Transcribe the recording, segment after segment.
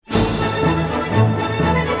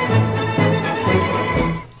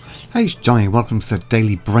Hey, it's Johnny. Welcome to the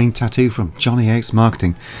Daily Brain Tattoo from Johnny Hates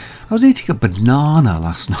Marketing. I was eating a banana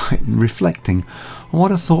last night and reflecting on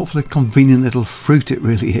what a thoughtfully convenient little fruit it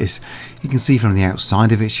really is. You can see from the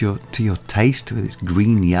outside of it to your taste, with its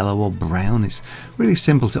green, yellow or brown. It's really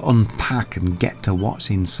simple to unpack and get to what's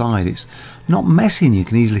inside. It's not messy and you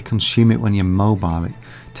can easily consume it when you're mobile. It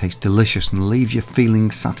tastes delicious and leaves you feeling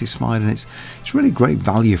satisfied, and it's really great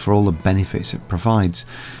value for all the benefits it provides.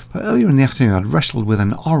 But earlier in the afternoon I'd wrestled with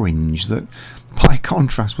an orange that by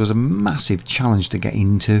contrast was a massive challenge to get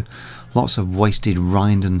into. Lots of wasted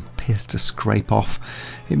rind and pith to scrape off.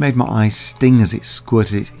 It made my eyes sting as it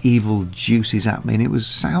squirted its evil juices at me, and it was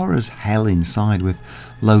sour as hell inside with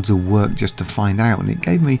loads of work just to find out, and it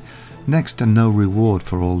gave me next to no reward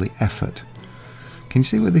for all the effort. Can you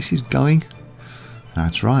see where this is going?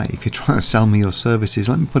 That's right, if you're trying to sell me your services,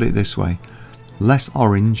 let me put it this way: less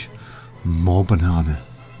orange, more banana.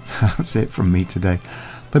 That's it from me today.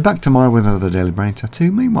 Be back tomorrow with another Daily Brain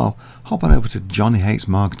Tattoo. Meanwhile, hop on over to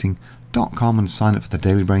johnnyhatesmarketing.com and sign up for the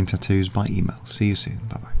Daily Brain Tattoos by email. See you soon.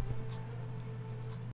 Bye bye.